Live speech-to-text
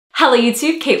Hello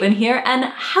YouTube, Kaitlyn here, and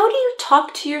how do you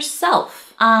talk to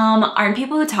yourself? Aren't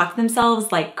people who talk to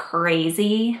themselves like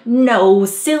crazy? No,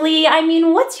 silly. I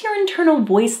mean, what's your internal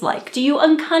voice like? Do you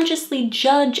unconsciously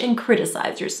judge and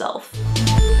criticize yourself?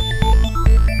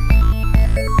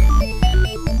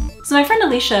 So my friend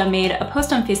Alicia made a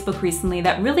post on Facebook recently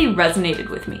that really resonated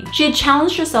with me. She had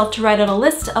challenged herself to write out a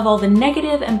list of all the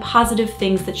negative and positive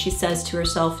things that she says to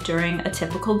herself during a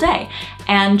typical day.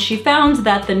 And she found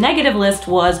that the negative list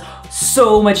was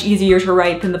so much easier to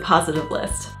write than the positive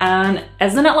list. And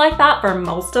isn't it like that for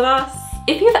most of us?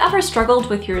 If you've ever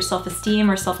struggled with your self-esteem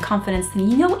or self-confidence, then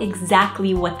you know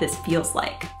exactly what this feels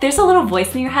like. There's a little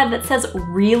voice in your head that says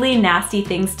really nasty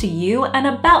things to you and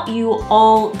about you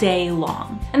all day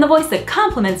long. And the voice that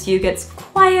compliments you gets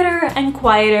quieter and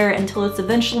quieter until it's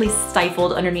eventually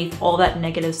stifled underneath all that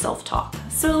negative self-talk.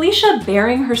 So Alicia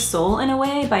baring her soul in a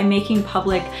way by making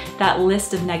public that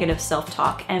list of negative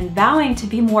self-talk and vowing to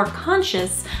be more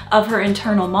conscious of her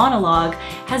internal monologue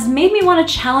has made me want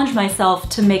to challenge myself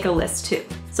to make a list too.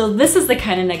 So this is the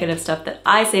kind of negative stuff that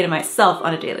I say to myself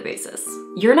on a daily basis.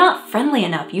 You're not friendly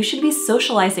enough. You should be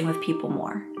socializing with people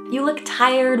more. You look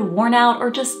tired, worn out,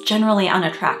 or just generally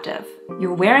unattractive.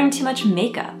 You're wearing too much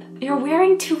makeup. You're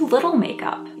wearing too little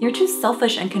makeup. You're too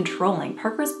selfish and controlling.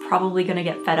 Parker's probably gonna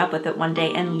get fed up with it one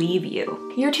day and leave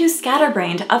you. You're too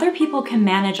scatterbrained. Other people can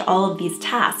manage all of these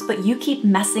tasks, but you keep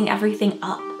messing everything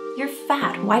up. You're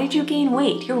fat. Why did you gain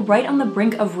weight? You're right on the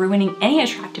brink of ruining any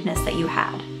attractiveness that you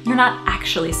had. You're not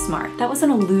actually smart. That was an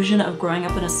illusion of growing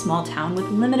up in a small town with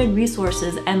limited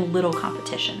resources and little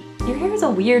competition. Your hair is a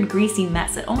weird, greasy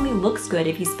mess. It only looks good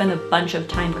if you spend a bunch of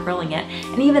time curling it,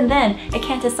 and even then, it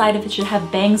can't decide if it should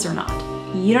have bangs or not.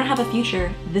 You don't have a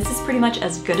future. This is pretty much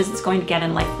as good as it's going to get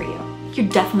in life for you. You're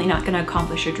definitely not going to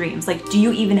accomplish your dreams. Like, do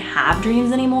you even have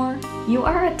dreams anymore? You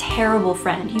are a terrible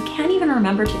friend. You can't even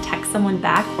remember to text someone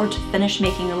back or to finish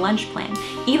making a lunch plan.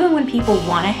 Even when people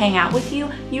want to hang out with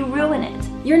you, you ruin it.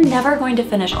 You're never going to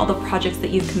finish all the projects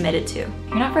that you've committed to.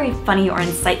 You're not very funny or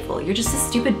insightful. You're just a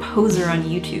stupid poser on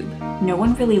YouTube. No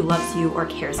one really loves you or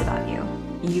cares about you.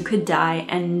 You could die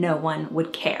and no one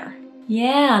would care.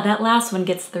 Yeah, that last one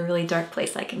gets to the really dark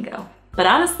place I can go. But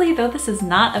honestly, though this is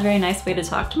not a very nice way to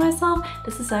talk to myself,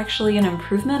 this is actually an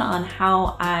improvement on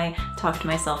how I talked to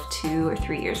myself 2 or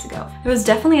 3 years ago. There was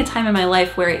definitely a time in my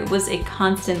life where it was a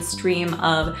constant stream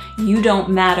of, you don't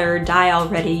matter, die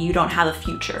already, you don't have a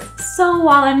future. So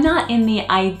while I'm not in the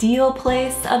ideal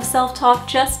place of self-talk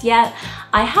just yet,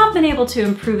 I have been able to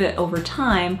improve it over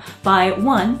time by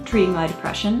 1, treating my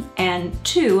depression, and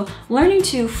 2, learning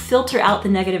to filter out the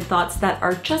negative thoughts that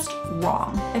are just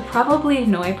wrong. I probably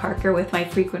annoy Parker with my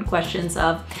frequent questions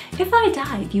of, if I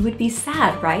died, you would be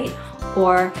sad, right?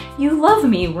 Or, you love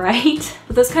me, right?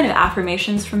 But those kind of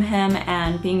affirmations from him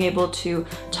and being able to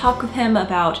talk with him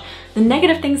about the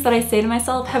negative things that I say to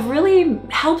myself have really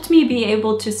helped me be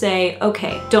able to say,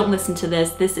 okay, don't listen to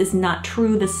this. This is not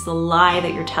true. This is a lie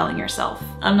that you're telling yourself.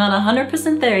 I'm not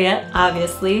 100% there yet,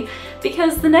 obviously,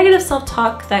 because the negative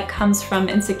self-talk that comes from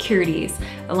insecurities,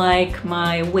 like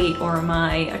my weight or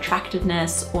my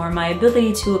attractiveness or my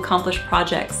ability to accomplish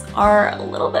projects, are a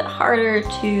little bit harder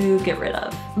to get rid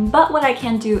of. But what I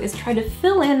can do is try to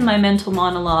fill in my mental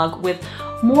monologue with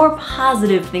more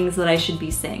positive things that I should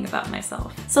be saying about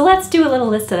myself. So let's do a little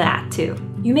list of that too.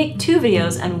 You make 2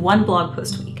 videos and 1 blog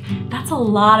post a week. That's a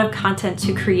lot of content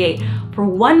to create for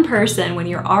one person when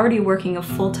you're already working a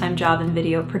full-time job in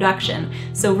video production.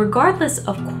 So regardless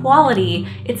of quality,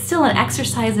 it's still an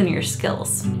exercise in your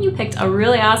skills. You picked a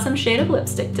really awesome shade of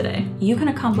lipstick today. You can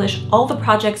accomplish all the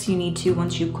projects you need to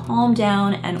once you calm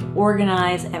down and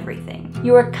organize everything.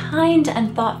 You are kind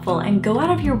and thoughtful and go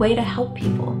out of your way to help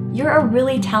people. You're a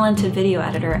really talented video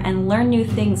editor and learn new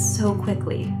things so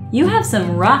quickly. You have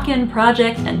some rockin'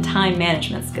 project and time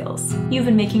management skills. You've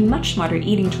been making much smarter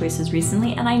eating choices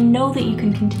recently, and I know that you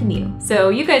can continue. So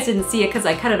you guys didn't see it because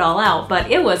I cut it all out,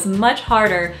 but it was much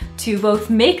harder to both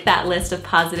make that list of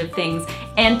positive things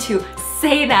and to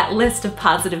say that list of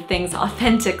positive things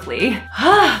authentically.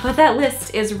 But that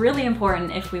list is really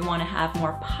important if we want to have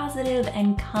more positive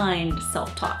and kind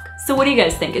self-talk. So what do you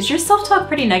guys think? Is your self-talk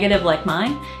pretty negative like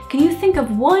mine? Can you think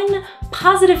of 1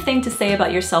 positive thing to say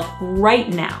about yourself right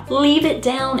now? Leave it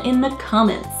down in the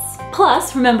comments.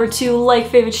 Plus, remember to like,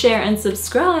 favorite, share, and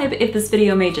subscribe if this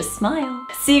video made you smile.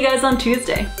 See you guys on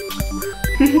Tuesday.